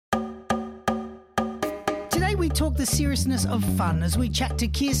we talk the seriousness of fun as we chat to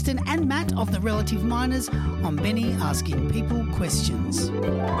Kirsten and Matt of the Relative Minors on Benny Asking People Questions.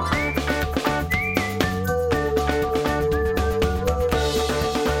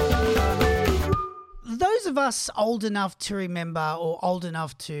 Those of us old enough to remember or old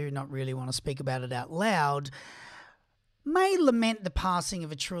enough to not really want to speak about it out loud may lament the passing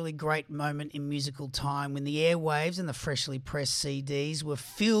of a truly great moment in musical time when the airwaves and the freshly pressed CDs were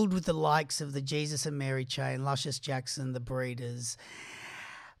filled with the likes of the Jesus and Mary Chain, Luscious Jackson, the Breeders.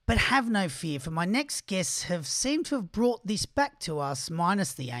 But have no fear, for my next guests have seemed to have brought this back to us,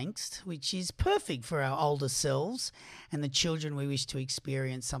 minus the angst, which is perfect for our older selves and the children we wish to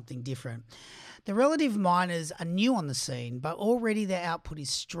experience something different. The Relative Minors are new on the scene, but already their output is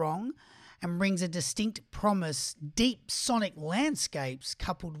strong and brings a distinct promise, deep sonic landscapes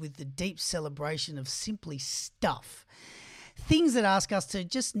coupled with the deep celebration of simply stuff. Things that ask us to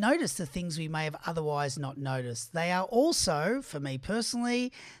just notice the things we may have otherwise not noticed. They are also, for me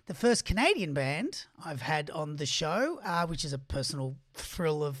personally, the first Canadian band I've had on the show, which is a personal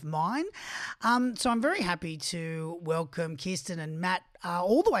thrill of mine. So I'm very happy to welcome Kirsten and Matt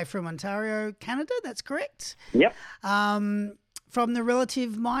all the way from Ontario, Canada. That's correct? Yep. From the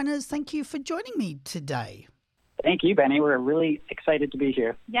Relative Minors, thank you for joining me today. Thank you, Benny. We're really excited to be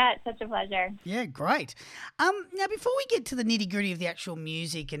here. Yeah, it's such a pleasure. Yeah, great. Now, before we get to the nitty-gritty of the actual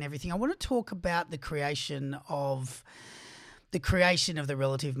music and everything, I want to talk about the creation of the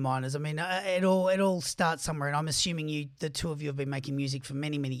Relative Minors. I mean, it all starts somewhere, and I'm assuming the two of you have been making music for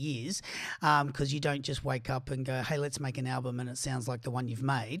many, many years, because you don't just wake up and go, hey, let's make an album, and it sounds like the one you've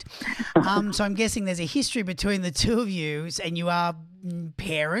made. So I'm guessing there's a history between the two of you, and you are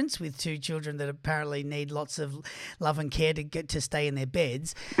parents with two children that apparently need lots of love and care to get to stay in their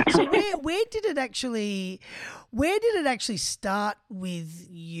beds. So where did it actually start with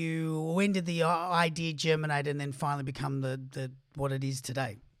you? When did the idea germinate and then finally become the what it is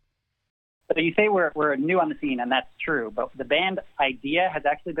today? So you say we're new on the scene, and that's true, but the band idea has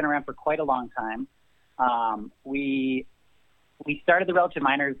actually been around for quite a long time. We started the Relative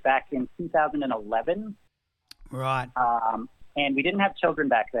Minors back in 2011. Right. And we didn't have children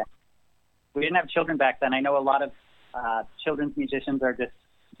back then. I know a lot of children's musicians are just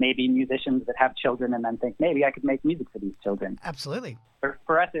maybe musicians that have children and then think, maybe I could make music for these children. Absolutely.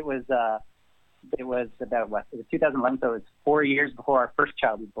 For us, it was about It was 2011, so it was 4 years before our first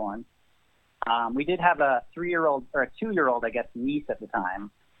child was born. We did have a 3-year-old or a 2-year-old, I guess, niece at the time.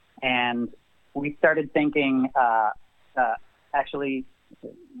 And we started thinking, actually...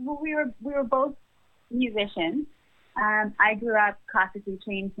 Well, we were both musicians. I grew up classically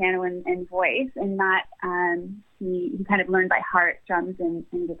trained piano and voice, and Matt, he kind of learned by heart drums and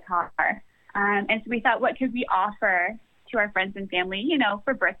guitar. And so we thought, what could we offer to our friends and family, you know,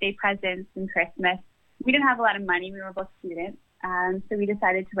 for birthday presents and Christmas? We didn't have a lot of money. We were both students. So we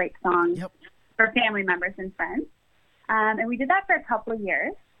decided to write songs for family members and friends. And we did that for a couple of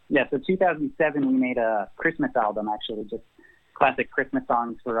years. Yeah, so 2007, we made a Christmas album, actually, just classic Christmas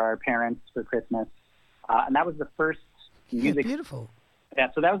songs for our parents for Christmas. And that was the first music. Yeah, beautiful. Yeah,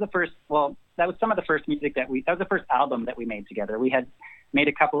 so that was the first, that was some of the first music that was the first album that we made together. We had made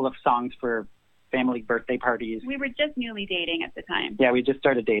a couple of songs for family birthday parties. We were just newly dating at the time. Yeah, we just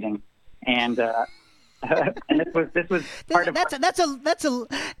started dating. And and this was part of...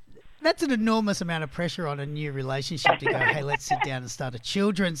 That's an enormous amount of pressure on a new relationship to go, hey, let's sit down and start a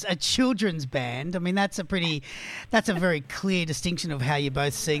children's band. I mean, that's a very clear distinction of how you're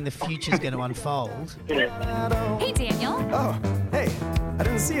both seeing the future's going to unfold. Hey, Daniel. Oh, hey, I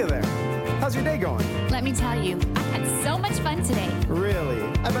didn't see you there. How's your day going? Let me tell you, I had so much fun today. Really?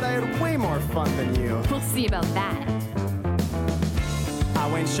 I bet I had way more fun than you. We'll see about that.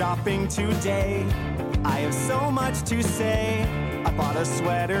 I went shopping today. I have so much to say. I bought a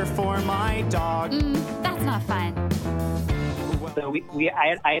sweater for my dog. That's not fun. So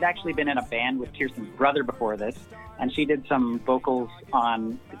I had actually been in a band with Kirsten's brother before this, and she did some vocals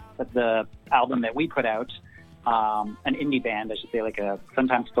on the album that we put out, an indie band, I should say, like a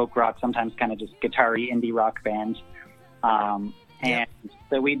sometimes folk rock, sometimes kind of just guitar-y indie rock band. And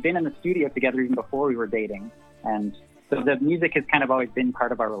so we'd been in the studio together even before we were dating. And so the music has kind of always been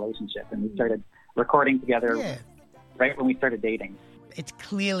part of our relationship, and we started recording together right when we started dating. It's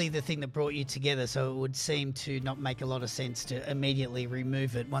clearly the thing that brought you together, so it would seem to not make a lot of sense to immediately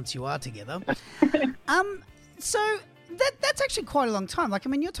remove it once you are together. So that's actually quite a long time. Like, I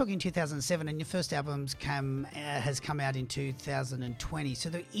mean, you're talking 2007 and your first album has come out in 2020, so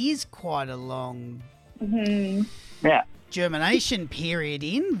there is quite a long... Yeah. germination period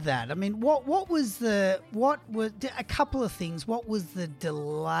in that. I mean, what was a couple of things? What was the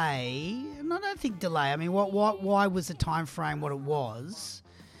delay? And I don't think delay. I mean, why was the time frame what it was?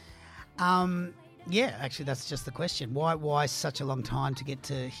 Yeah, actually, that's just the question. Why such a long time to get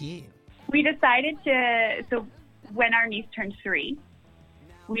to here? We decided so when our niece turned 3,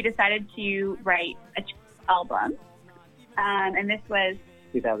 we decided to write an album, and this was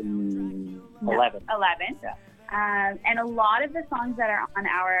 2011. 11. Yeah. And a lot of the songs that are on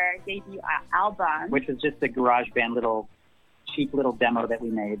our debut album, Which is just a GarageBand cheap little demo that we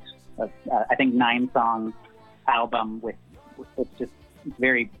made. I think 9-song album with it's just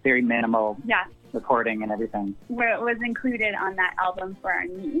very, very minimal recording and everything. where it was included on that album for our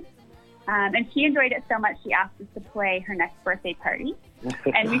niece. And she enjoyed it so much, she asked us to play her next birthday party.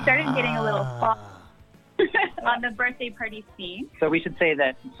 And we started getting a little fall on the birthday party theme. So we should say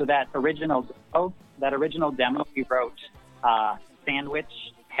that that original demo we wrote Sandwich,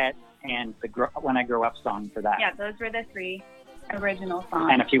 Pet, and the When I Grow Up song for that. Yeah, those were the 3 original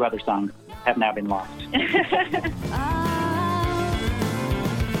songs. And a few other songs have now been lost.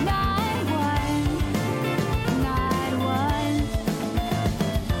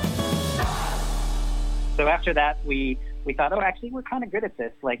 So after that, we thought, actually, we're kind of good at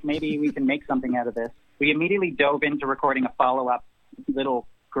this. Like, maybe we can make something out of this. We immediately dove into recording a follow-up little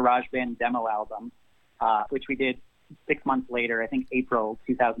GarageBand demo album, which we did 6 months later, I think April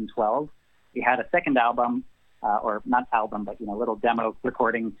 2012. We had a second album, or not album, but, little demo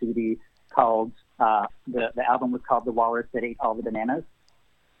recording CD called, the album was called The Walrus That Ate All the Bananas.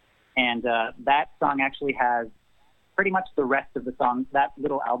 And that song actually has pretty much the rest of the songs. That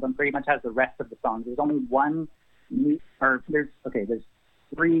little album pretty much has the rest of the songs. There's only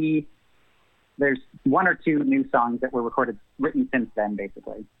there's 1 or 2 new songs that were written since then,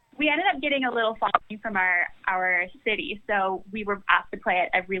 basically. We ended up getting a little following from our city, so we were asked to play at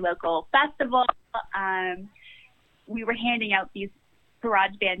every local festival. We were handing out these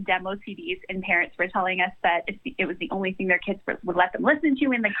GarageBand demo CDs, and parents were telling us that it was the only thing their kids would let them listen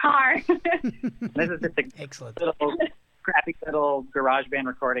to in the car. This is just a excellent little crappy little GarageBand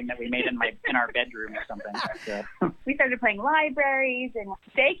recording that we made in our bedroom or something. We started playing libraries and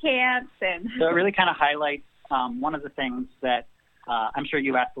day camps, and so it really kind of highlights one of the things that I'm sure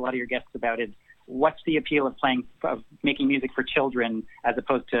you asked a lot of your guests about is what's the appeal of making music for children as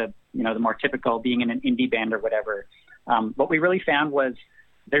opposed to the more typical being in an indie band or whatever. What we really found was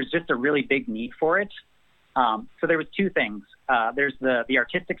there's just a really big need for it. So there was 2 things. There's the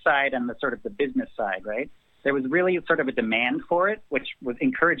artistic side and the sort of the business side, right? There was really sort of a demand for it, which was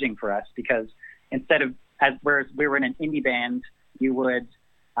encouraging for us because whereas we were in an indie band, you would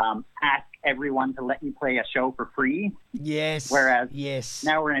ask everyone to let you play a show for free. Yes. Whereas yes.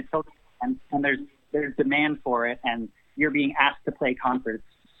 now we're in a total and there's demand for it, and you're being asked to play concerts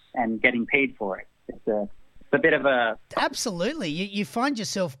and getting paid for it. It's a bit of a... Absolutely. You find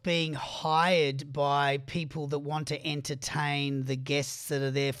yourself being hired by people that want to entertain the guests that are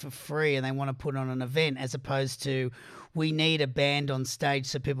there for free and they want to put on an event, as opposed to we need a band on stage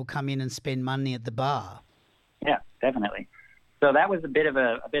so people come in and spend money at the bar. Yeah, definitely. So that was a bit of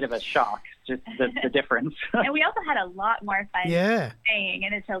a shock, just the difference. And we also had a lot more fun playing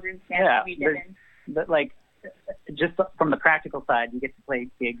in a children's band than we did in. But like, just from the practical side, you get to play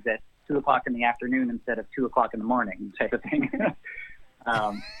gigs at 2:00 in the afternoon instead of 2:00 in the morning, type of thing.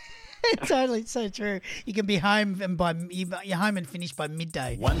 Totally, so true. You can be home and you're home and finished by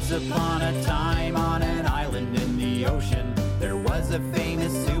midday. Once upon a time on an island in the ocean, there was a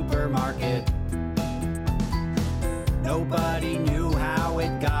famous supermarket. Nobody knew how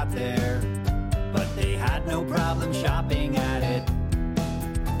it got there, but they had no problem shopping at it.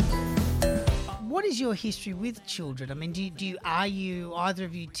 What is your history with children? I mean, are you either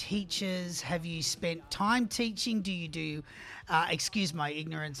of you teachers? Have you spent time teaching? Do you do, excuse my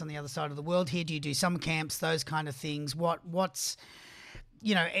ignorance on the other side of the world here, do you do summer camps, those kind of things? What's,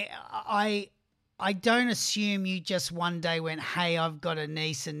 I don't assume you just one day went, hey, I've got a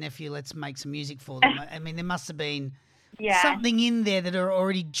niece and nephew, let's make some music for them. I mean, there must have been something in there that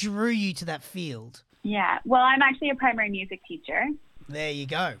already drew you to that field. Yeah. Well, I'm actually a primary music teacher. There you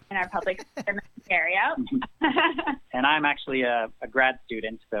go. In our public area. And I'm actually a grad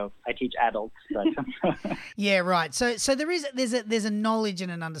student, so I teach adults. But yeah, right. So there's a knowledge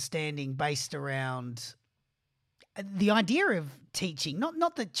and an understanding based around the idea of teaching.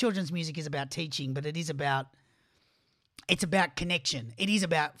 Not that children's music is about teaching, but it's about connection. It is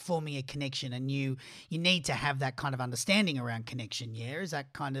about forming a connection, and you need to have that kind of understanding around connection. Yeah, is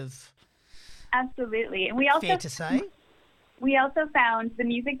that kind of absolutely? And we also fair to say. We also found the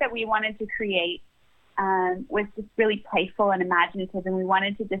music that we wanted to create was just really playful and imaginative, and we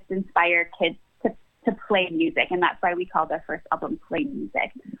wanted to just inspire kids to play music, and that's why we called our first album Play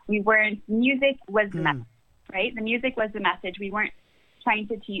Music. Music was the message, right? The music was the message. We weren't trying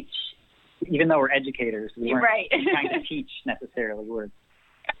to teach. Even though we're educators, we weren't right. trying to teach necessarily. We're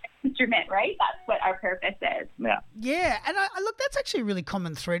instrument, right? That's what our purpose is. Yeah, and I look, that's actually a really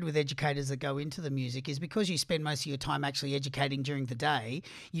common thread with educators that go into the music, is because you spend most of your time actually educating during the day,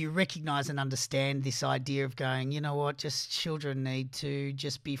 you recognise and understand this idea of going, you know what, just children need to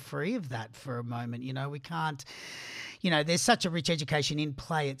just be free of that for a moment. You know, we can't, you know, there's such a rich education in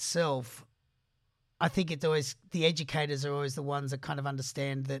play itself. I think it's always, the educators are always the ones that kind of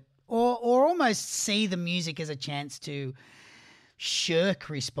understand that, or almost see the music as a chance to shirk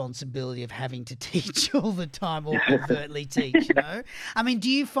responsibility of having to teach all the time or overtly teach, you know? I mean, do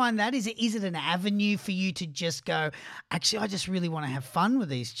you find that? Is it an avenue for you to just go, actually, I just really want to have fun with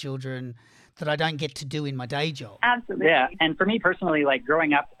these children that I don't get to do in my day job? Absolutely. Yeah, and for me personally, like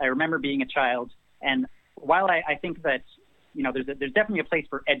growing up, I remember being a child, and while I think that, you know, there's definitely a place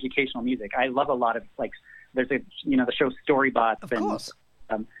for educational music. I love a lot of, like, there's the show Storybots. Of course.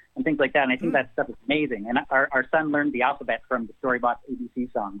 And things like that. And I think that stuff is amazing. And our son learned the alphabet from the Storybots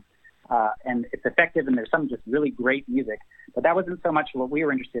ABC songs. And it's effective, and there's some just really great music. But that wasn't so much what we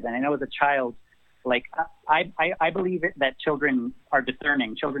were interested in. I know as a child, like, I believe that children are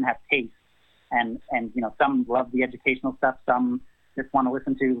discerning. Children have taste. And you know, some love the educational stuff. Some just want to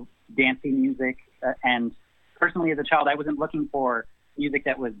listen to dancing music. And personally, as a child, I wasn't looking for music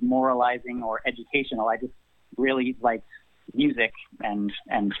that was moralizing or educational. I just really liked music and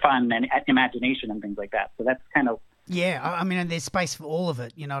fun and imagination and things like that. So that's kind of, yeah, I mean, and there's space for all of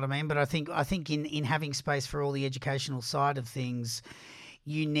it, you know what I mean? But I think in having space for all the educational side of things,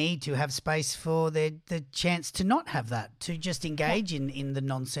 you need to have space for the chance to not have that, to just engage in the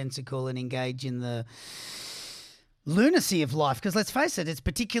nonsensical and engage in the lunacy of life. Because let's face it, it's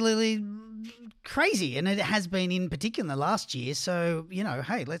particularly crazy, and it has been in particular in the last year. So, you know,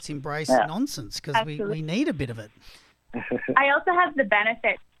 hey, let's embrace nonsense, because we need a bit of it. I also have the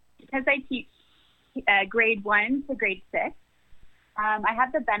benefit, because I teach grade 1 to grade 6, I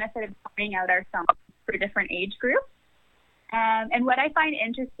have the benefit of trying out our songs for different age groups. And what I find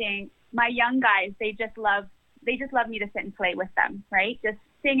interesting, my young guys, they just love me to sit and play with them, right? Just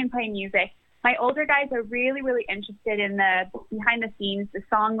sing and play music. My older guys are really, really interested in the behind the scenes, the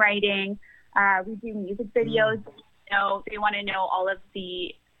songwriting. We do music videos. You know, they want to know all of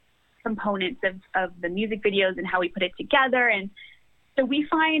the components of the music videos and how we put it together. And so we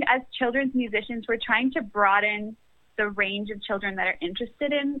find, as children's musicians, we're trying to broaden the range of children that are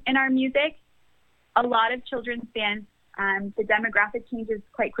interested in our music. A lot of children's bands, the demographic changes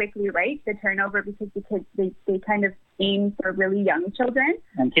quite quickly, right? The turnover, because the kids, they kind of aim for really young children.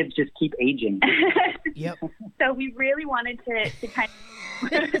 And kids just keep aging. Yep. So we really wanted to kind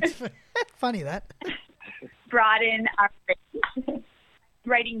of... It's funny that. Broaden our range.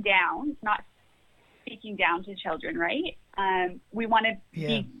 Writing down, not speaking down to children, right? We want to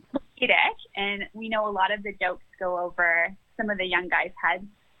be comedic, and we know a lot of the jokes go over some of the young guys' heads.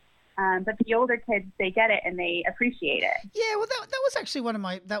 But the older kids, they get it and they appreciate it. Yeah, well, that was actually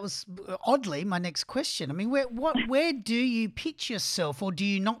that was oddly my next question. I mean, where do you pitch yourself, or do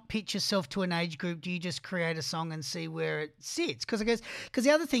you not pitch yourself to an age group? Do you just create a song and see where it sits? Because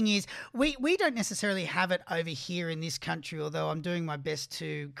the other thing is, we don't necessarily have it over here in this country, although I'm doing my best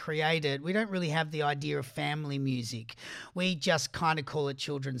to create it. We don't really have the idea of family music. We just kind of call it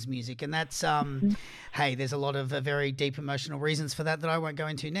children's music. And that's, hey, there's a lot of very deep emotional reasons for that I won't go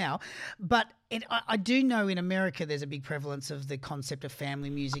into now. But I do know in America there's a big prevalence of the concept of family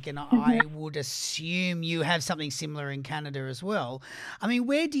music, and I would assume you have something similar in Canada as well. I mean,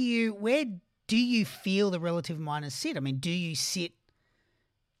 where do you feel the relative minors sit? I mean, do you sit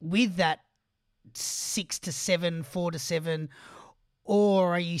with that 6 to 7, 4 to 7,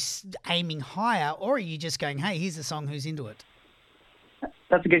 or are you aiming higher, or are you just going, hey, here's a song, who's into it?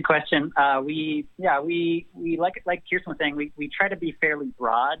 That's a good question. We like Kirsten was saying, we try to be fairly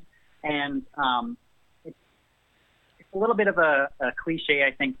broad. And it's a little bit of a cliche,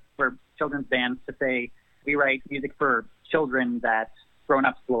 I think, for children's bands to say we write music for children that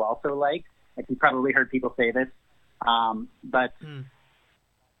grown-ups will also like. Like, you've probably heard people say this, but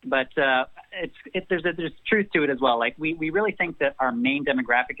there's truth to it as well. Like, we really think that our main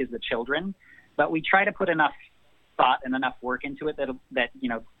demographic is the children, but we try to put enough thought and enough work into it that you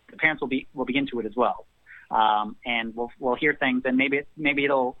know, the parents will be into it as well, and we'll hear things, and maybe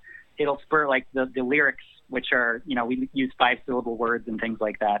it'll spur, like, the lyrics, which are, you know, we use 5-syllable words and things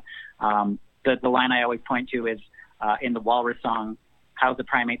like that. The line I always point to is in the Walrus song, how's the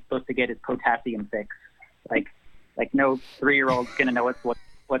primate supposed to get his potassium fix? like no 3-year-old's going to know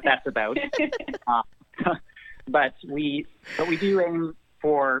what that's about. But we do aim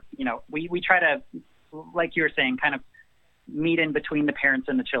for, we try to, like you were saying, kind of meet in between the parents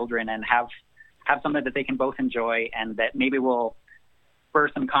and the children and have something that they can both enjoy, and that maybe will spur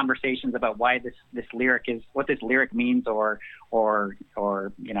some conversations about why this lyric is, what this lyric means, or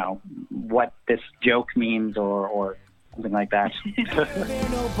what this joke means, or something like that.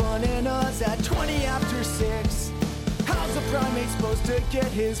 No bananas at 20 after 6. How's a primate supposed to get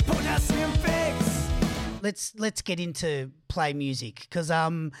his potassium fix? Let's get into play music, because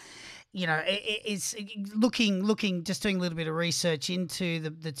it's looking, just doing a little bit of research into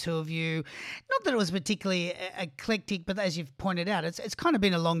the two of you. Not that it was particularly eclectic, but as you've pointed out, it's kind of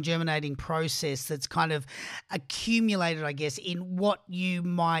been a long germinating process that's kind of accumulated, I guess, in what you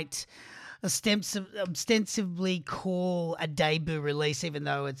might ostensibly call a debut release, even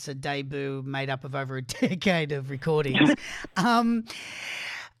though it's a debut made up of over a decade of recordings. And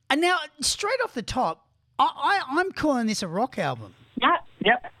now, straight off the top, I'm calling this a rock album. Yeah.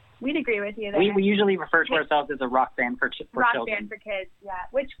 Yep. We'd agree with you there. We usually refer to ourselves as a rock band for rock children. Band for kids, yeah.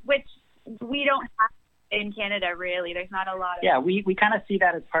 Which we don't have in Canada, really. There's not a lot of... Yeah, we kind of see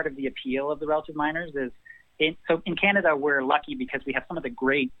that as part of the appeal of the Relative Minors. So in Canada, we're lucky because we have some of the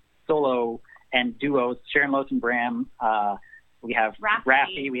great solo and duos, Sharon Losenbram, we have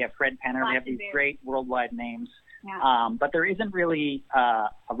Raffi, we have Fred Penner, we have these great worldwide names. Yeah. But there isn't really a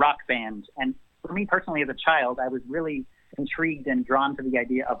rock band. And for me personally as a child, I was really intrigued and drawn to the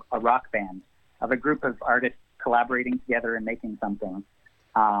idea of a rock band, of a group of artists collaborating together and making something.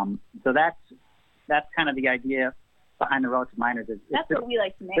 So that's kind of the idea behind the Relative Minors. That's what we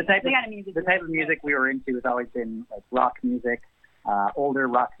like to make. The type of music we were into has always been like rock music, older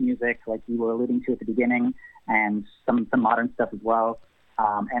rock music, like you were alluding to at the beginning, and some modern stuff as well.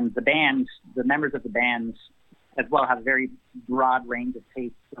 And the members of the band as well have a very broad range of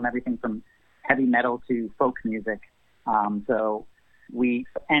tastes, from everything from heavy metal to folk music. So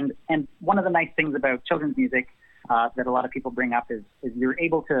and one of the nice things about children's music that a lot of people bring up is you're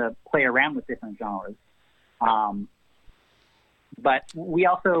able to play around with different genres. But we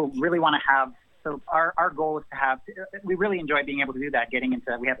also really want to have, so our goal is to have, we really enjoy being able to do that, getting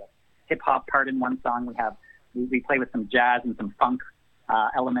into, we have a hip hop part in one song, we play with some jazz and some funk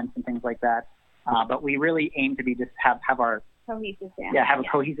elements and things like that. But we really aim to be just have our cohesive sound. Yeah, have a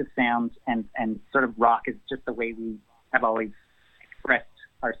cohesive sound, and sort of rock is just the way we have always expressed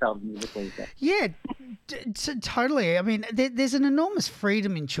ourselves musically. So. Yeah, totally. I mean, there's an enormous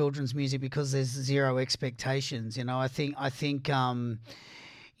freedom in children's music because there's zero expectations. I think a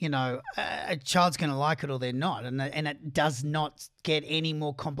child's going to like it or they're not, and it does not get any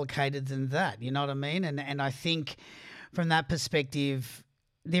more complicated than that. You know what I mean? And I think from that perspective,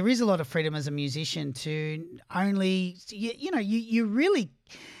 there is a lot of freedom as a musician to only, you really,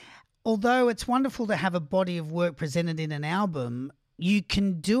 although it's wonderful to have a body of work presented in an album, you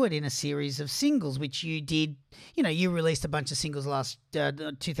can do it in a series of singles, which you did. You released a bunch of singles last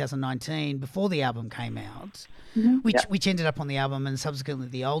 2019 before the album came out, which ended up on the album and subsequently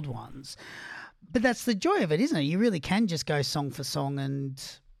the old ones. But that's the joy of it, isn't it? You really can just go song for song, and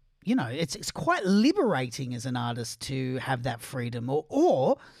it's quite liberating as an artist to have that freedom.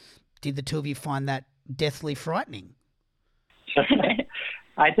 Or did the two of you find that deathly frightening?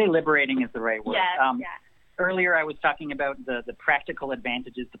 I'd say liberating is the right word. Yeah. Earlier, I was talking about the practical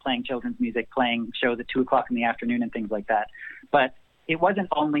advantages to playing children's music, playing shows at 2:00 in the afternoon and things like that. But it wasn't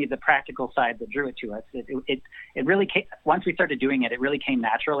only the practical side that drew it to us. It really came, once we started doing it, it really came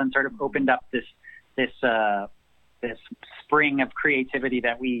natural and sort of opened up this spring of creativity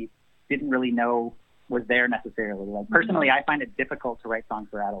that we didn't really know was there necessarily. Like personally, I find it difficult to write songs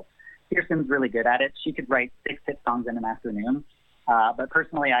for adults. Kirsten's really good at it. She could write 6 hit songs in an afternoon. But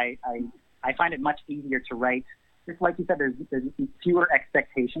personally, I find it much easier to write. Just like you said, there's fewer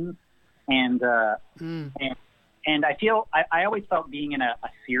expectations, and I feel I always felt being in a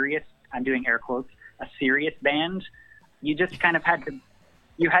serious, I'm doing air quotes, a serious band. You just kind of had to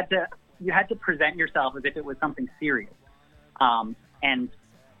present yourself as if it was something serious. And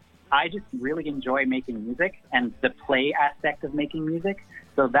I just really enjoy making music and the play aspect of making music.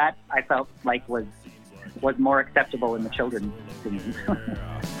 So that I felt like was more acceptable in the children's scene.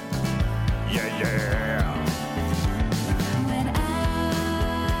 Yeah. When I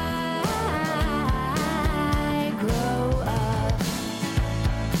grow up,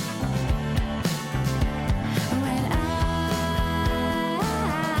 when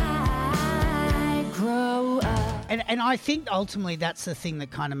I grow up. And I think ultimately that's the thing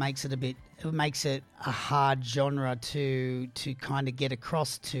that kind of makes it a hard genre to kind of get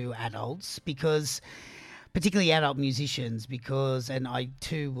across to adults, because particularly adult musicians, and I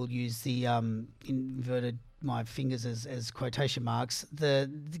too will use the inverted my fingers as quotation marks,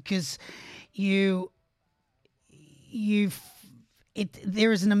 because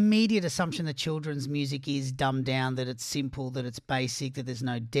there is an immediate assumption that children's music is dumbed down, that it's simple, that it's basic, that there's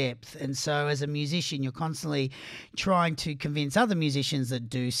no depth. And so as a musician, you're constantly trying to convince other musicians that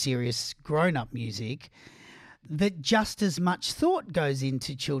do serious grown-up music that just as much thought goes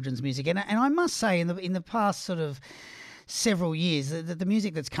into children's music. And I must say, in the past sort of several years, the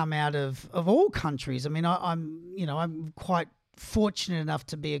music that's come out of all countries, I mean, I'm quite fortunate enough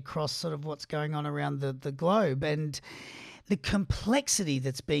to be across sort of what's going on around the globe, and the complexity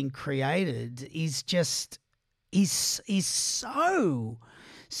that's being created is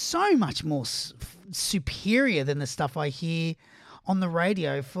so much more superior than the stuff I hear on the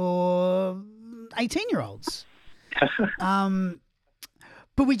radio for 18-year-olds.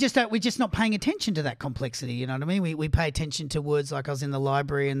 But we're just not paying attention to that complexity. You know what I mean? We pay attention to words like I was in the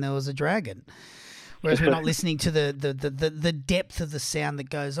library and there was a dragon. Whereas we're not listening to the depth of the sound that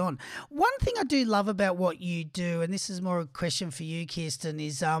goes on. One thing I do love about what you do, and this is more a question for you, Kirsten,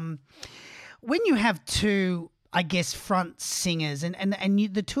 is when you have two, I guess, front singers, and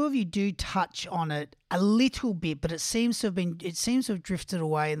the two of you do touch on it a little bit, but it seems to have drifted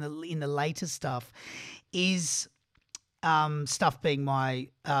away in the later stuff. Is stuff being my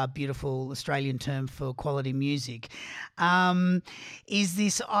beautiful Australian term for quality music, is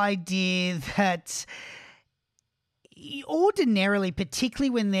this idea that ordinarily,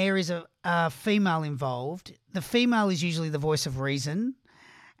 particularly when there is a female involved, the female is usually the voice of reason,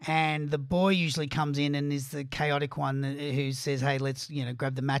 and the boy usually comes in and is the chaotic one who says, hey, let's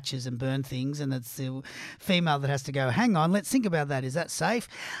grab the matches and burn things, and it's the female that has to go, hang on, let's think about that. Is that safe?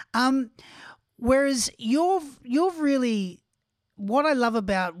 Whereas you've really, what I love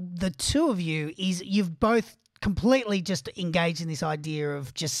about the two of you is you've both completely just engaged in this idea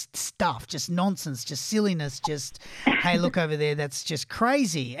of just stuff, just nonsense, just silliness, just, hey, look over there, that's just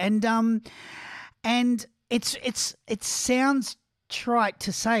crazy. And it sounds trite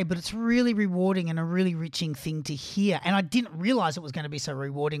to say, but it's really rewarding and a really enriching thing to hear. And I didn't realize it was going to be so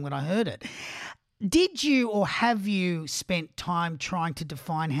rewarding when I heard it. Did you or have you spent time trying to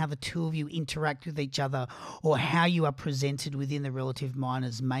define how the two of you interact with each other, or how you are presented within the Relative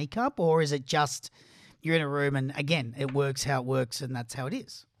Minors makeup? Or is it just you're in a room and, again, it works how it works and that's how it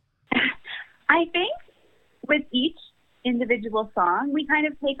is? I think with each individual song, we kind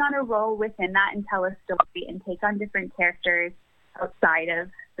of take on a role within that and tell a story and take on different characters outside of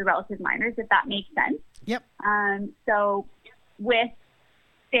the Relative Minors, if that makes sense. Yep. So with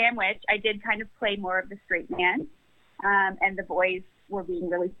Sandwich, I did kind of play more of the straight man, and the boys were being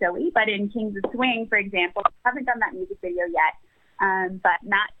really silly. But in Kings of Swing, for example, I haven't done that music video yet, but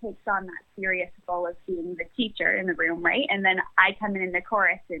Matt takes on that serious role of being the teacher in the room, right? And then I come in the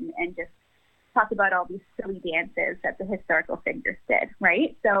chorus and just talk about all these silly dances that the historical figures did,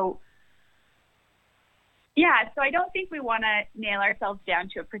 right? So, yeah, so I don't think we want to nail ourselves down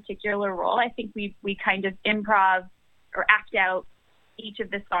to a particular role. I think we kind of improv or act out each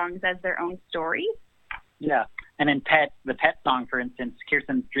of the songs as their own stories. Yeah. And in the Pet song, for instance,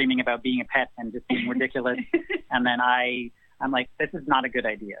 Kirsten's dreaming about being a pet and just being ridiculous. And then I'm like, this is not a good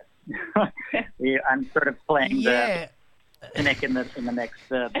idea. I'm sort of playing the cynic in the mix,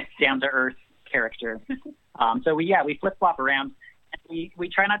 the down-to-earth character. So we flip-flop around. And we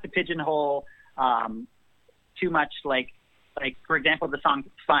try not to pigeonhole too much, like for example, the song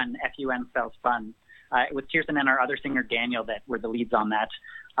Fun, F-U-N spells fun. It was Kirsten and our other singer, Daniel, that were the leads on that.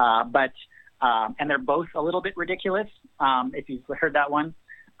 And they're both a little bit ridiculous, if you've heard that one.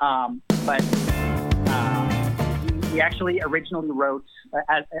 But we actually originally wrote,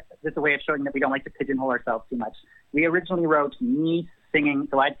 as a way of showing that we don't like to pigeonhole ourselves too much, we originally wrote me singing,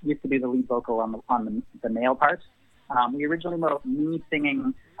 so I used to do the lead vocal on the male part. We originally wrote me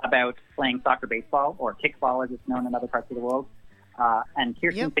singing about playing soccer baseball, or kickball as it's known in other parts of the world, and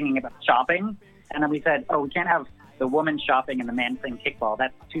Kirsten singing about shopping. And then we said, we can't have the woman shopping and the man sing kickball.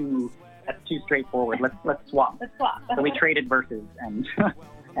 That's too straightforward. Let's swap. So we traded verses, and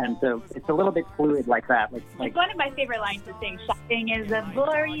so it's a little bit fluid like that. Like one of my favorite lines is saying, shopping is a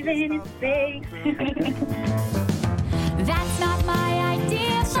bore even in space. That's not my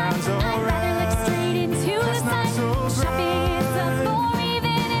idea. Sounds I'd rather alright. look straight into the That's not sun. so Shopping is a bore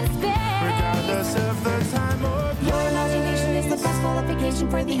even in space. Regardless of the time or Your imagination is the best qualification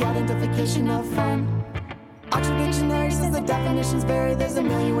for the identification of fun. Oxford Dictionary says the definitions vary. There's a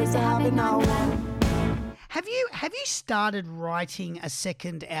million ways to have it, not one. Have you started writing a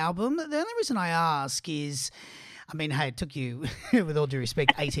second album? The only reason I ask is I mean, hey, it took you, with all due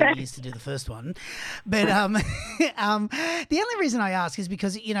respect, 18 years to do the first one. But the only reason I ask is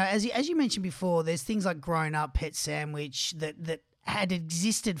because, as you mentioned before, there's things like Grown Up, Pet Sandwich that had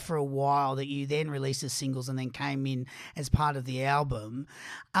existed for a while that you then released as singles and then came in as part of the album.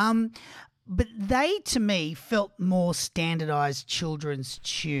 But they, to me, felt more standardised children's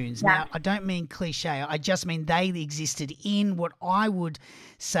tunes. Yeah. Now, I don't mean cliche. I just mean they existed in what I would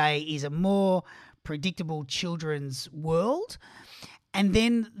say is a more predictable children's world. And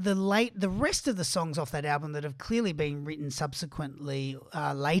then the rest of the songs off that album that have clearly been written subsequently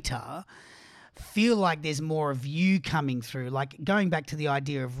later feel like there's more of you coming through. Like going back to the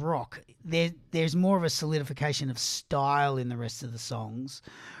idea of rock, there's more of a solidification of style in the rest of the songs,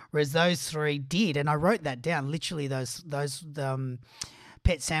 whereas those three did. And I wrote that down. Literally, those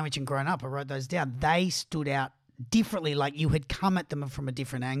Pet Sandwich and Grown Up, I wrote those down. They stood out differently, like you had come at them from a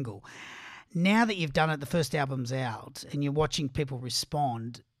different angle. Now that you've done it, the first album's out, and you're watching people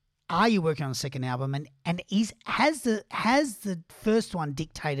respond. Are you working on a second album, and has the first one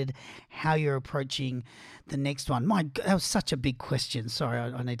dictated how you're approaching the next one? My God, that was such a big question. Sorry,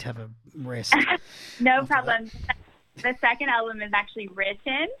 I need to have a rest. No problem. The second album is actually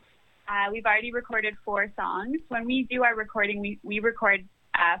written. We've already recorded 4 songs. When we do our recording, we record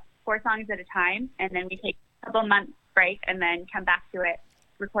 4 songs at a time, and then we take a couple months break, and then come back to it,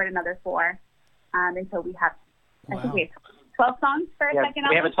 record another 4 until we have. Wow. I think we have 12 songs for a second album.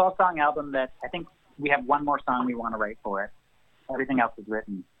 We have a 12-song album that I think we have one more song we want to write for it. Everything else is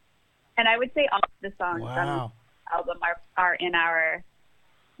written. And I would say all of the songs Wow. from the album are in our,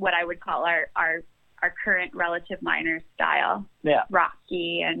 what I would call our current relative minor style. Yeah.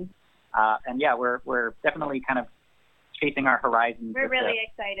 Rocky and yeah, we're definitely kind of chasing our horizons. we're really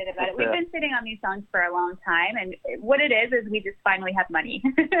excited about it. We've been sitting on these songs for a long time, and what it is we just finally have money.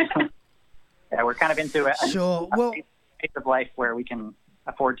 Yeah, we're kind of into a Sure. Well, phase of life where we can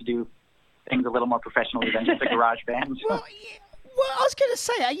afford to do things a little more professionally than just a garage band. well, yeah. Well, I was going to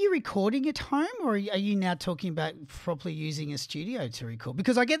say, are you recording at home, or are you now talking about properly using a studio to record?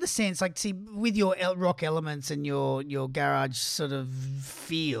 Because I get the sense, like, see, with your rock elements and your garage sort of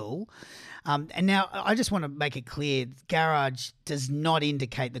feel, and now I just want to make it clear, garage does not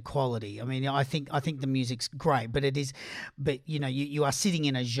indicate the quality. I mean, I think the music's great, but you are sitting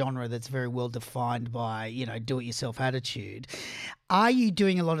in a genre that's very well defined by, do-it-yourself attitude. Are you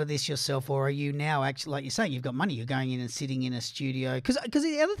doing a lot of this yourself, or are you now actually, like you're saying, you've got money, you're going in and sitting in a studio? Because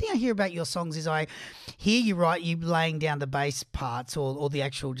the other thing I hear about your songs is I hear you laying down the bass parts or the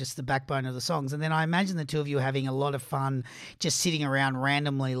actual, just the backbone of the songs. And then I imagine the two of you are having a lot of fun just sitting around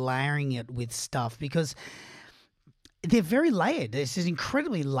randomly layering it with stuff, because they're very layered. There's this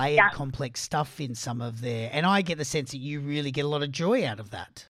incredibly layered, complex stuff in some of there. And I get the sense that you really get a lot of joy out of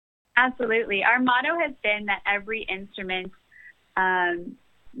that. Absolutely. Our motto has been that every instrument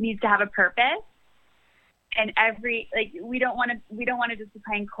needs to have a purpose, and we don't want to just be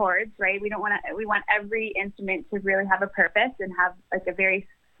playing chords, right? We want every instrument to really have a purpose and have like a very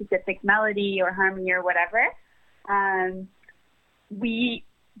specific melody or harmony or whatever. We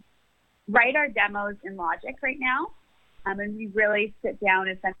write our demos in Logic right now, and we really sit down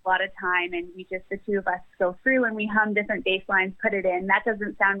and spend a lot of time, and the two of us go through and we hum different bass lines, put it in. That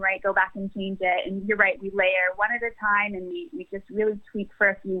doesn't sound right, go back and change it. And you're right, we layer one at a time, and we just really tweak for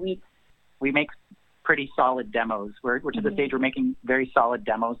a few weeks. We make pretty solid demos. We're to the stage we're making very solid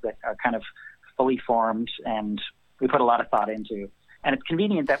demos that are kind of fully formed, and we put a lot of thought into. And it's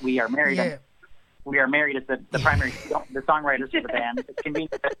convenient that we are married. Yeah. We are married as the primary, the songwriters for the band. It's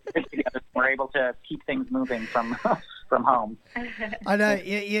convenient that we're together. We're able to keep things moving from home. I know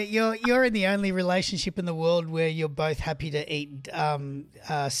you're in the only relationship in the world where you're both happy to eat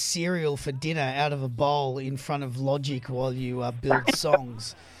cereal for dinner out of a bowl in front of Logic while you build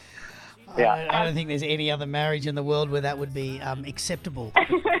songs. Yeah. I don't think there's any other marriage in the world where that would be acceptable.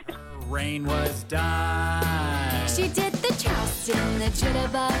 Rain was done. She did the Charleston, the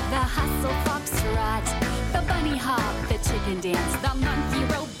jitterbug, the hustle foxtrot, the bunny hop, the chicken dance, the monkey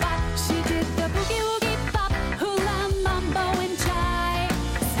robot. She did the boogie woogie bop, hula mambo and jive,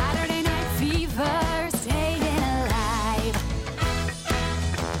 Saturday Night Fever, staying alive.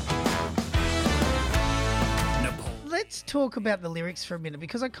 Let's talk about the lyrics for a minute,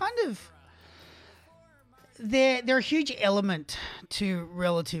 because I kind of... They're a huge element to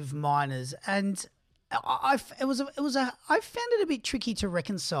Relative Minors, and I found it a bit tricky to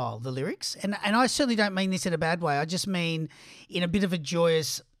reconcile the lyrics, and I certainly don't mean this in a bad way. I just mean in a bit of a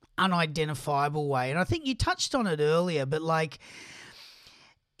joyous, unidentifiable way. And I think you touched on it earlier, but like,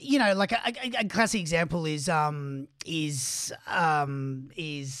 like a classic example is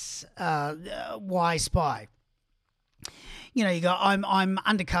Why Spy. you know, you go, I'm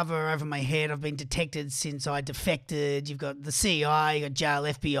undercover over my head. I've been detected since I defected. You've got the CIA, you got jail,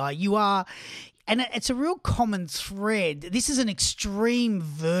 FBI. You are, and it's a real common thread. This is an extreme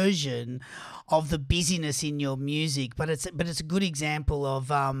version of the busyness in your music, but it's a good example of,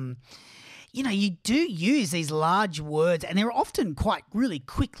 you know, you do use these large words, and they're often quite really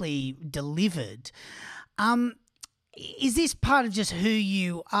quickly delivered. Is this part of just who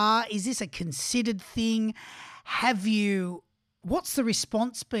you are? Is this a considered thing? What's the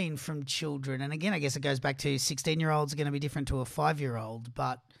response been from children? And again, I guess it goes back to 16-year-olds are going to be different to a 5-year-old,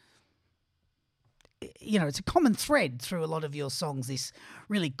 but, you know, it's a common thread through a lot of your songs, this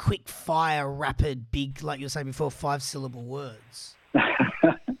really quick fire, rapid, big, like you were saying before, 5-syllable words.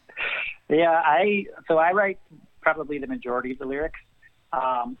 Yeah, I write probably the majority of the lyrics.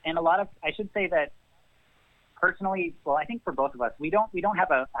 And I should say that personally, well, I think for both of us, we don't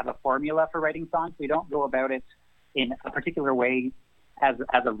have a formula for writing songs. We don't go about it in a particular way as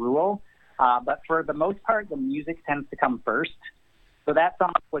a rule. But for the most part, the music tends to come first. So that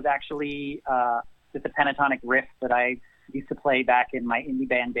song was actually just a pentatonic riff that I used to play back in my indie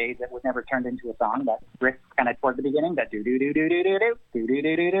band days that was never turned into a song. That riff kind of toward the beginning, that do do do do do do do do do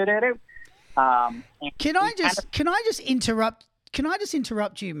do do do do. Can I just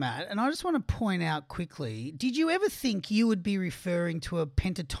interrupt you, Matt? And I just want to point out quickly, did you ever think you would be referring to a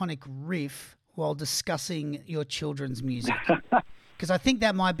pentatonic riff while discussing your children's music? Because I think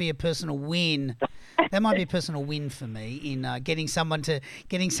that might be a personal win. That might be a personal win for me in getting someone to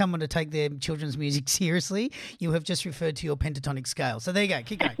take their children's music seriously. You have just referred to your pentatonic scale. So there you go.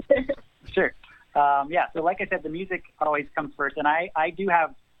 Keep going. Sure. Yeah. So like I said, the music always comes first, and I do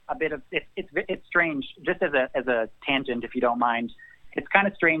have a bit of it's strange. Just as a tangent, if you don't mind, it's kind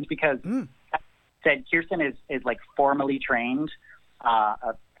of strange because I said Kirsten is like formally trained,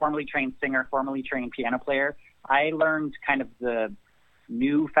 a formally trained singer, formally trained piano player. I learned kind of the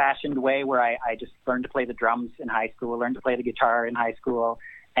new fashioned way where I just learned to play the drums in high school, learned to play the guitar in high school,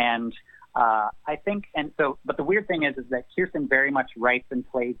 and I think but the weird thing is that Kirsten very much writes and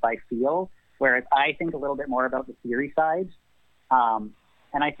plays by feel, whereas I think a little bit more about the theory side.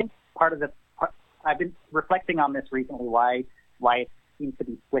 And I think I've been reflecting on this recently, why it seems to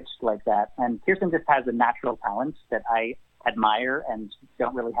be switched like that. And Kirsten just has a natural talent that I admire and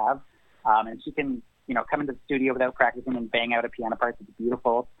don't really have. And she can, you know, come into the studio without practicing and bang out a piano part that's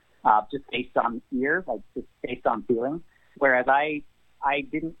beautiful, just based on ear, like just based on feeling. Whereas I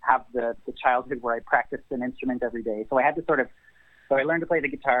didn't have the childhood where I practiced an instrument every day. So I had to so I learned to play the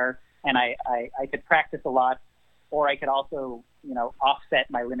guitar, and I could practice a lot, or I could also, you know, offset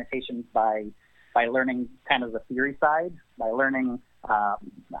my limitations by learning kind of the theory side, by learning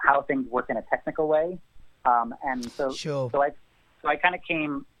how things work in a technical way. And so, sure. so I kind of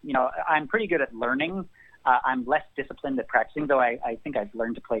came, you know, I'm pretty good at learning. I'm less disciplined at practicing, though I think I've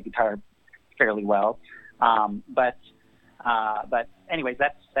learned to play guitar fairly well. But anyways,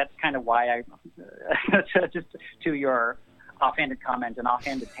 that's kind of why just to your offhanded comment, an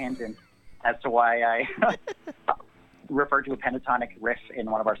offhanded tangent as to why I refer to a pentatonic riff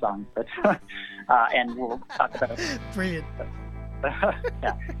in one of our songs. But and we'll talk about it. Brilliant.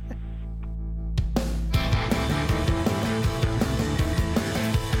 Yeah.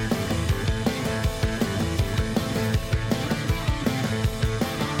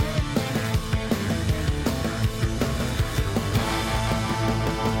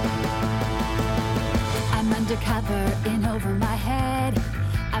 I'm undercover in over my head.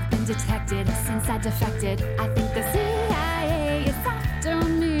 I've been detected since I defected. I think the CIA is after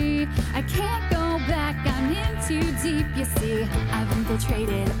me. I can't go back, I'm in too deep, you see. I've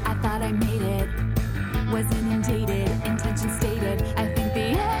infiltrated, I thought I made it. Was inundated, intention stated. I think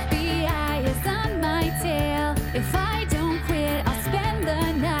the FBI is on my tail. If I don't quit, I'll spend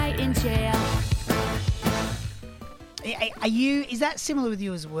the night in jail. Is that similar with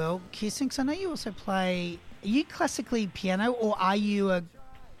you as well, Kirsten? Because I know you also play, are you classically piano, or are you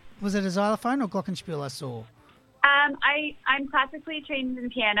was it a xylophone or glockenspiel I saw? I'm classically trained in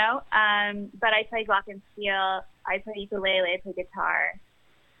piano, but I play glockenspiel, I play ukulele, I play guitar.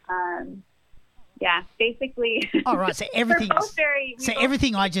 Yeah, basically. All right, so everything.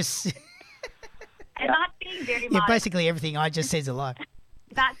 Everything I just. And not being very modest. Yeah, basically everything I just said is a lie.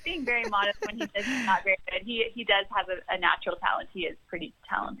 Not being very modest when he says he's not very good. He does have a natural talent. He is pretty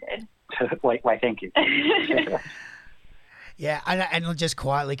talented. Why, thank you. Yeah, and just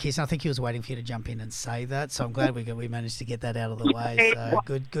quietly, Kirsten, I think he was waiting for you to jump in and say that, so I'm glad we managed to get that out of the way. So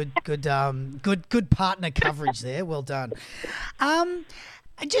good partner coverage there. Well done.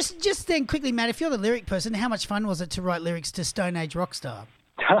 Just then quickly, Matt, if you're the lyric person, how much fun was it to write lyrics to Stone Age Rockstar?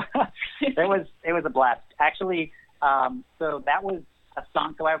 It was a blast. Actually, So that was a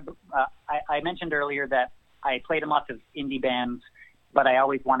song. So I mentioned earlier that I played in lots of indie bands, but I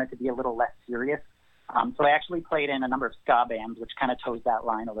always wanted to be a little less serious. So I actually played in a number of ska bands, which kind of toes that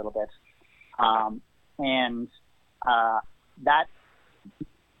line a little bit.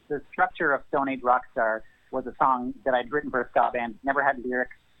 The structure of Stone Age Rockstar was a song that I'd written for a ska band, never had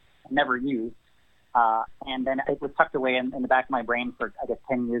lyrics, never used. And then it was tucked away in the back of my brain for, I guess,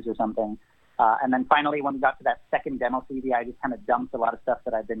 10 years or something. And then finally, when we got to that second demo CD, I just kind of dumped a lot of stuff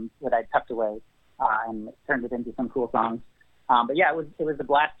that I'd tucked away and turned it into some cool songs. But yeah, it was a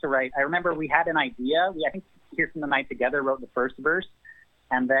blast to write. I remember we had an idea. I think Kirsten and I together wrote the first verse,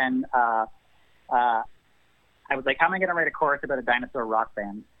 and then I was like, how am I going to write a chorus about a dinosaur rock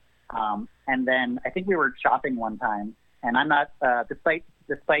band? And then I think we were shopping one time, and I'm not, despite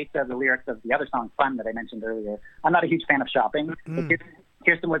the lyrics of the other song "Fun" that I mentioned earlier, I'm not a huge fan of shopping.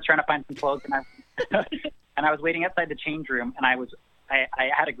 Kirsten was trying to find some clothes, and I was waiting outside the change room, and I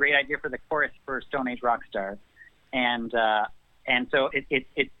had a great idea for the chorus for Stone Age Rockstar, and so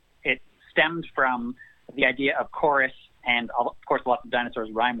it stemmed from the idea of chorus, and of course lots of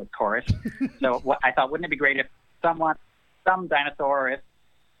dinosaurs rhyme with chorus. So I thought, wouldn't it be great if some dinosaurus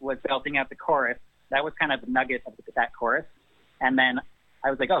was belting out the chorus? That was kind of the nugget of that chorus, and then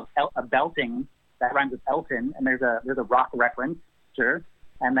I was like, a belting that rhymes with Elton, and there's a rock reference, sure.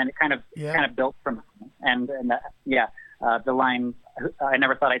 And then it kind of built from, and the line, I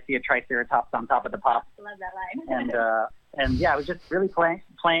never thought I'd see a triceratops on top of the pop. Love that line. And yeah, I was just really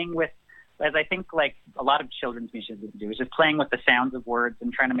playing with, as I think like a lot of children's musicians do, is just playing with the sounds of words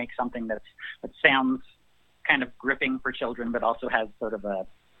and trying to make something that sounds kind of gripping for children, but also has sort of a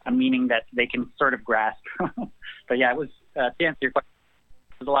meaning that they can sort of grasp. But yeah, it was, to answer your question,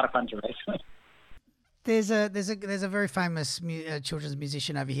 it was a lot of fun to write. There's a very famous children's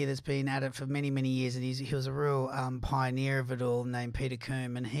musician over here that's been at it for many, many years, and he was a real pioneer of it all, named Peter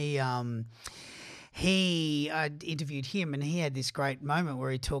Coombe, and I interviewed him, and he had this great moment where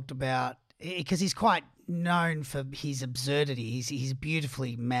he talked about, because he's quite known for his absurdity, he's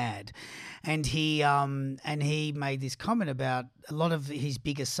beautifully mad, and he made this comment about a lot of his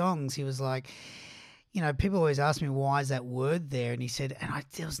bigger songs. He was like, people always ask me, why is that word there? And he said,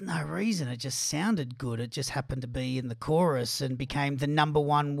 there was no reason. It just sounded good. It just happened to be in the chorus and became the number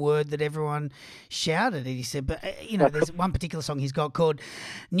one word that everyone shouted. And he said, but, there's one particular song he's got called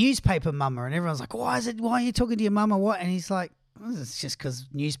Newspaper Mama. And everyone's like, why are you talking to your mama? What? And he's like, it's just because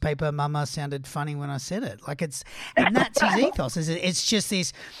Newspaper Mama sounded funny when I said it. And that's his ethos. It's just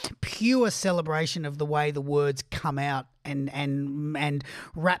this pure celebration of the way the words come out and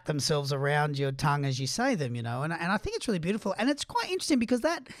wrap themselves around your tongue as you say them, And I think it's really beautiful. And it's quite interesting because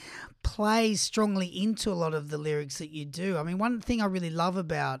that plays strongly into a lot of the lyrics that you do. I mean, one thing I really love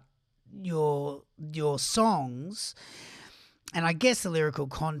about your songs, and I guess the lyrical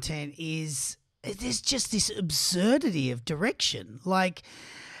content, is there's just this absurdity of direction, like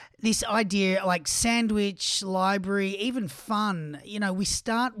this idea, like sandwich, library, even fun. We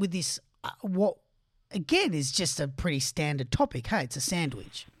start with this, what again is just a pretty standard topic. Hey, it's a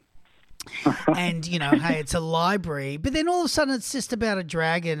sandwich. And, hey, it's a library. But then all of a sudden it's just about a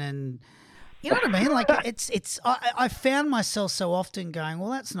dragon and, you know what I mean? Like I found myself so often going,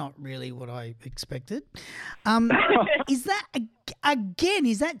 well, that's not really what I expected. Is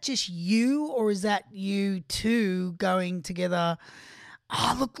that just you, or is that you two going together?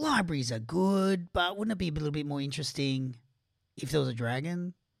 Oh, look, libraries are good, but wouldn't it be a little bit more interesting if there was a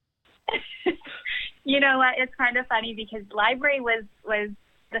dragon? You know what? It's kind of funny because Library was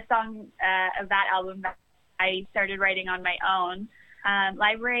the song of that album that I started writing on my own.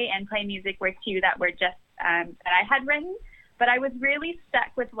 Library and Play Music were two that were just that I had written, but I was really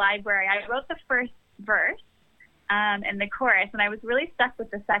stuck with Library. I wrote the first verse and the chorus, and I was really stuck with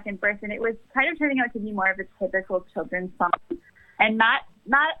the second verse, and it was kind of turning out to be more of a typical children's song, and not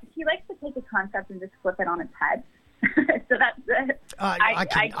he likes to take a concept and just flip it on its head. So that's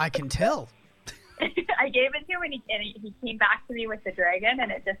I can tell. I gave it to him, and he came back to me with the dragon,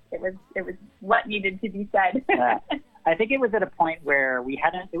 and it was what needed to be said. I think it was at a point where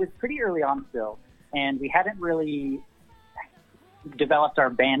it was pretty early on still, and we hadn't really developed our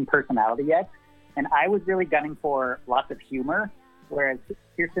band personality yet. And I was really gunning for lots of humor, whereas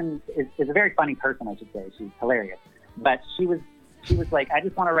Kirsten is a very funny person, I should say. She's hilarious. But she was like, I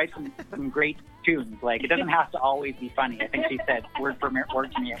just want to write some great tunes. Like, it doesn't have to always be funny. I think she said word for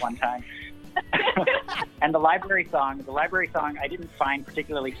word to me at one time. And the library song, I didn't find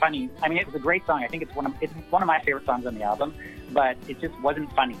particularly funny. I mean, it was a great song. I think it's one of my favorite songs on the album, but it just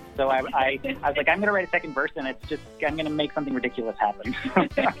wasn't funny. So I was like, I'm going to write a second verse, and I'm going to make something ridiculous happen.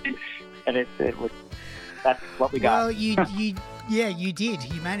 And it was. that's what we got. Well, you did.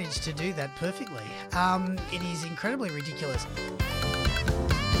 You managed to do that perfectly. It is incredibly ridiculous.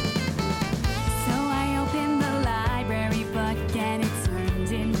 So I opened the library book and it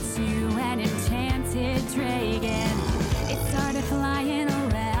turned into an enchanted dragon. It started flying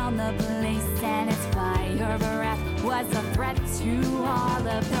around the place and its fire breath was a threat to all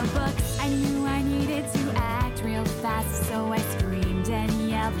of the books. I knew I needed to act real fast, so I screamed and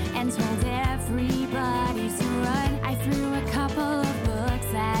yelled and told everybody to run. I threw a couple of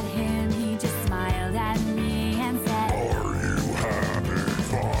books at him, he just smiled at me and said, Are you having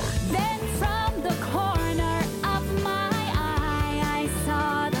fun? then from the corner of my eye, I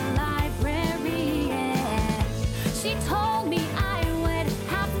saw the librarian. She told me I would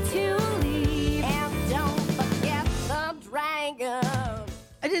have to leave. And don't forget the dragon.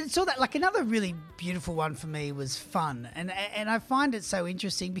 I did saw that. Like, another really beautiful one for me was Fun, and I find it so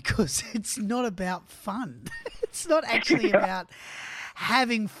interesting because it's not about fun. It's not actually about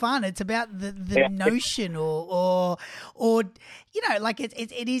having fun. It's about the notion or you know, like it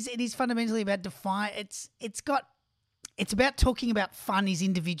is fundamentally about it's about talking about fun is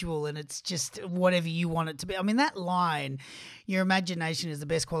individual and it's just whatever you want it to be. I mean, that line, your imagination is the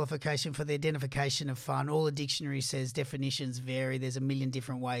best qualification for the identification of fun. All the dictionary says definitions vary. There's a million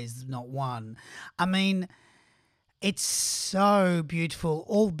different ways, not one. I mean, it's so beautiful,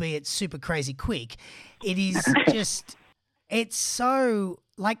 albeit super crazy quick. It is just, it's so,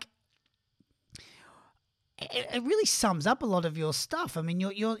 like, it really sums up a lot of your stuff. I mean,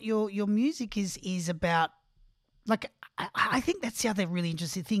 your music is about, like, I think that's the other really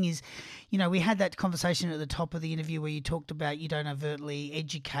interesting thing is, you know, we had that conversation at the top of the interview where you talked about you don't overtly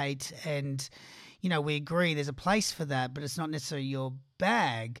educate and, you know, we agree there's a place for that, but it's not necessarily your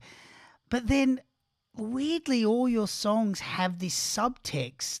bag. But then weirdly, all your songs have this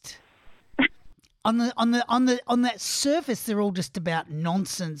subtext. On that surface, they're all just about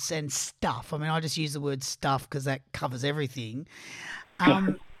nonsense and stuff. I mean, I just use the word stuff because that covers everything.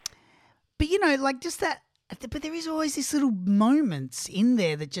 But, you know, like just that, but there is always these little moments in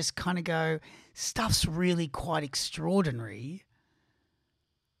there that just kind of go, stuff's really quite extraordinary.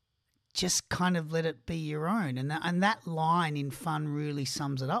 Just kind of let it be your own. And that line in Fun really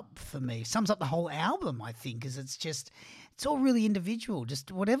sums it up for me. Sums up the whole album, I think, because it's all really individual,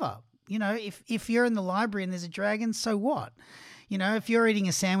 just whatever. You know, if you're in the library and there's a dragon, so what? You know, if you're eating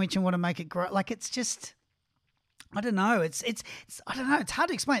a sandwich and want to make it grow, like it's just, I don't know. It's I don't know. It's hard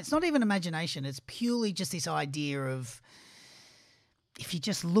to explain. It's not even imagination. It's purely just this idea of if you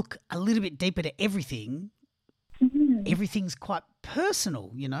just look a little bit deeper to everything, everything's quite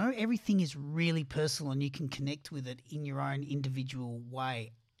personal, you know? Everything is really personal and you can connect with it in your own individual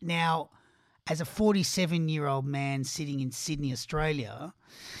way. Now, as a 47-year-old man sitting in Sydney, Australia,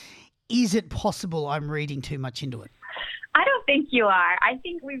 is it possible I'm reading too much into it? I don't think you are. I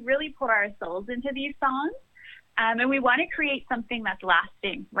think we really pour our souls into these songs, and we want to create something that's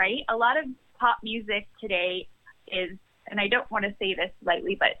lasting, right? A lot of pop music today is, and I don't want to say this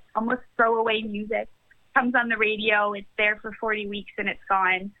lightly, but almost throwaway music. Comes on the radio, it's there for 40 weeks and it's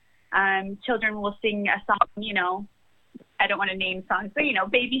gone. Children will sing a song, you know, I don't want to name songs, but, you know,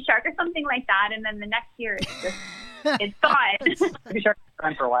 Baby Shark or something like that, and then the next year it's just, it's gone. Baby Shark's been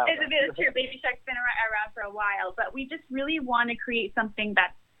around for a while. It's a bit true. Baby Shark's been around for a while, but we just really want to create something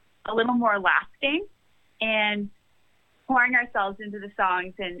that's a little more lasting and pouring ourselves into the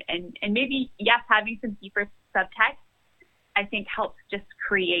songs and maybe, yes, having some deeper subtext, I think helps just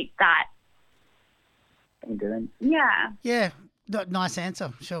create that. Yeah. Yeah. Nice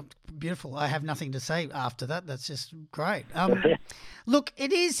answer. Sure. Beautiful. I have nothing to say after that. That's just great. Look,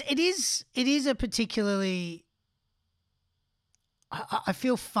 it is a particularly, I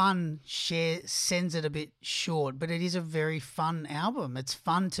feel Fun sends it a bit short, but it is a very fun album. It's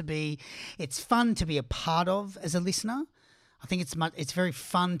fun to be a part of as a listener. I think it's very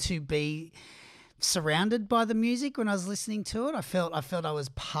fun to be surrounded by the music when I was listening to it. I felt I was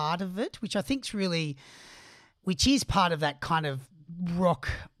part of it, which I think's really, which is part of that kind of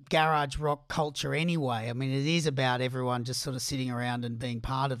garage rock culture anyway. I mean, it is about everyone just sort of sitting around and being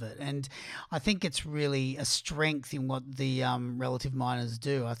part of it. And I think it's really a strength in what the Relative Miners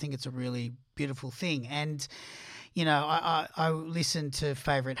do. I think it's a really beautiful thing. And, you know, I listened to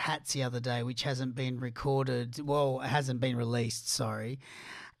Favourite Hats the other day, which hasn't been recorded. Well, it hasn't been released, sorry.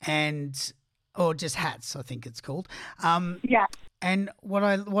 Or just Hats, I think it's called. Yeah. And what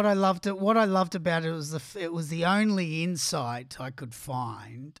I loved about it was it was the only insight I could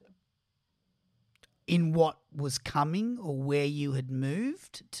find in what was coming or where you had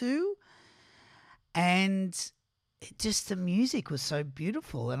moved to, and the music was so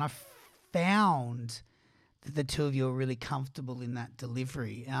beautiful, and I found the two of you are really comfortable in that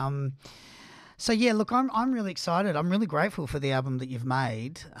delivery. So yeah, look, I'm really excited. I'm really grateful for the album that you've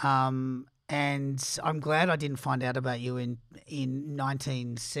made. And I'm glad I didn't find out about you in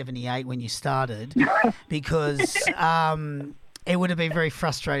 1978 when you started, because it would have been very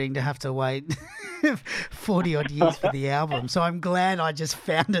frustrating to have to wait 40 odd years for the album. So I'm glad I just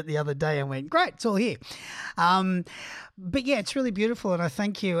found it the other day and went, great, it's all here. But yeah, it's really beautiful, and I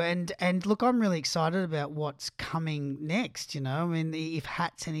thank you. And look, I'm really excited about what's coming next. You know, I mean, if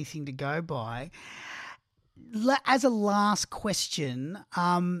Hat's anything to go by. As a last question,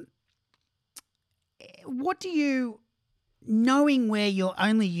 what do you, knowing where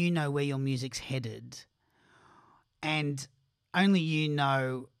only you know where your music's headed, and only you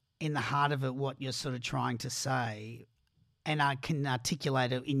know in the heart of it what you're sort of trying to say, and I can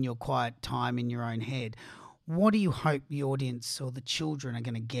articulate it in your quiet time in your own head, what do you hope the audience or the children are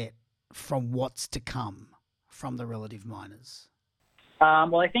going to get from what's to come from the Relative Minors?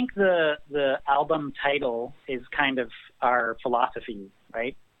 Well, I think the album title is kind of our philosophy,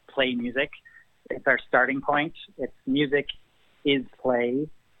 right? Play music. It's our starting point. It's music is play.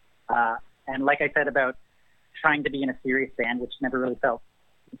 And like I said about trying to be in a serious band, which never really felt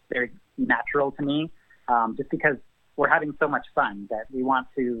very natural to me, just because we're having so much fun that we want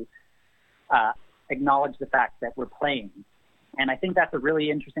to acknowledge the fact that we're playing. And I think that's a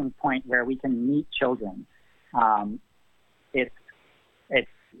really interesting point where we can meet children. It's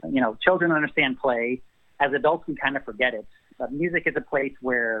children understand play. As adults, we kind of forget it. But music is a place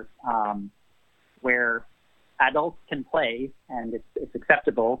where adults can play, and it's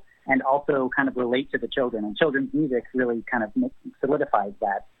acceptable, and also kind of relate to the children. And children's music really kind of solidifies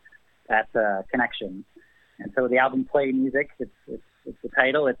that connection. And so the album Play Music, it's the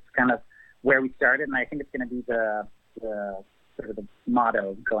title. It's kind of where we started, and I think it's going to be the sort of the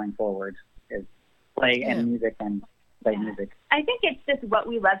motto going forward is play and music and play music. I think it's just what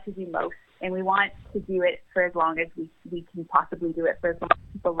we love to do most, and we want to do it for as long as we can possibly do it, for as long as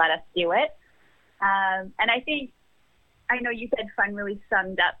people let us do it. And I know you said fun really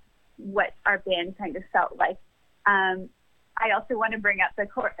summed up what our band kind of felt like. I also want to bring up the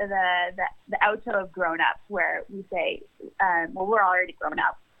outro of Grown Up, where we say, well, we're already grown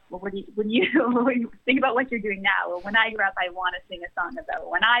up. Well, what do you think about what you're doing now? Well, when I grow up, I want to sing a song about.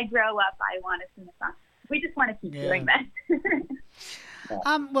 When I grow up, I want to sing a song. We just want to keep doing that.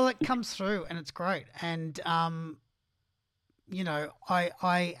 Well, it comes through, and it's great. And I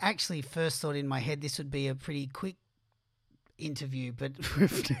actually first thought in my head this would be a pretty quick interview, but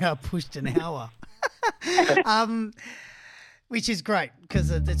we've now pushed an hour. Which is great, because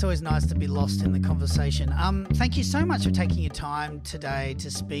it's always nice to be lost in the conversation. Thank you so much for taking your time today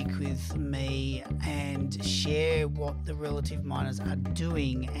to speak with me and share what the Relative Minors are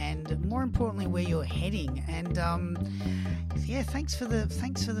doing, and more importantly, where you're heading. And thanks for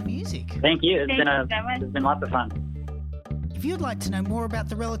the music. Thank you. It's been lots of fun. If you'd like to know more about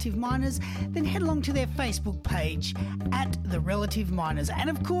the Relative Minors, then head along to their Facebook page at The Relative Minors. And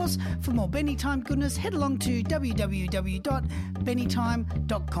of course, for more Benny Time goodness, head along to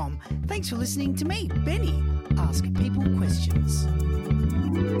www.bennytime.com. Thanks for listening to me, Benny, ask people questions.